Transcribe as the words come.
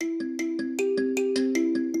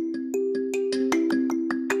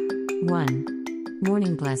1.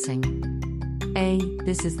 Morning Blessing. A.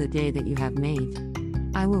 This is the day that you have made.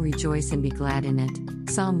 I will rejoice and be glad in it.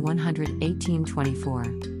 Psalm 118:24.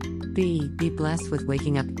 B. Be blessed with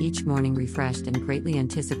waking up each morning refreshed and greatly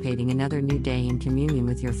anticipating another new day in communion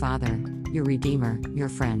with your Father, your Redeemer, your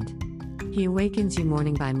friend. He awakens you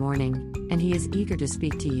morning by morning, and He is eager to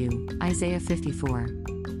speak to you. Isaiah 54.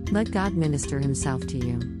 Let God minister Himself to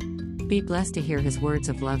you. Be blessed to hear His words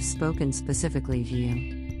of love spoken specifically to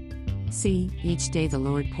you. C. Each day the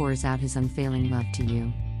Lord pours out His unfailing love to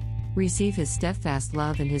you. Receive His steadfast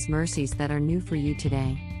love and His mercies that are new for you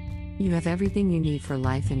today. You have everything you need for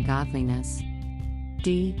life and godliness.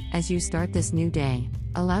 D. As you start this new day,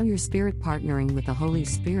 allow your spirit partnering with the Holy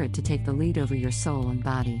Spirit to take the lead over your soul and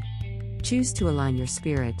body. Choose to align your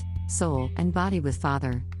spirit, soul, and body with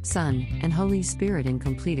Father, Son, and Holy Spirit in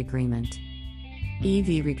complete agreement.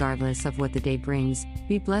 EV. Regardless of what the day brings,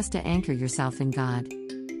 be blessed to anchor yourself in God.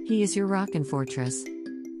 He is your rock and fortress.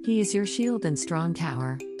 He is your shield and strong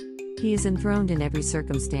tower. He is enthroned in every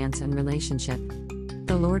circumstance and relationship.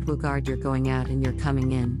 The Lord will guard your going out and your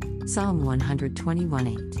coming in. Psalm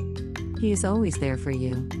 121:8. He is always there for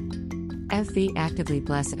you. FV. Actively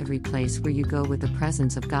bless every place where you go with the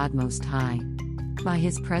presence of God Most High. By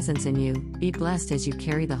His presence in you, be blessed as you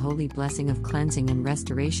carry the holy blessing of cleansing and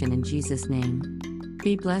restoration in Jesus' name.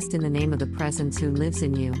 Be blessed in the name of the presence who lives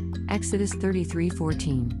in you. Exodus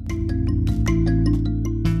 33:14.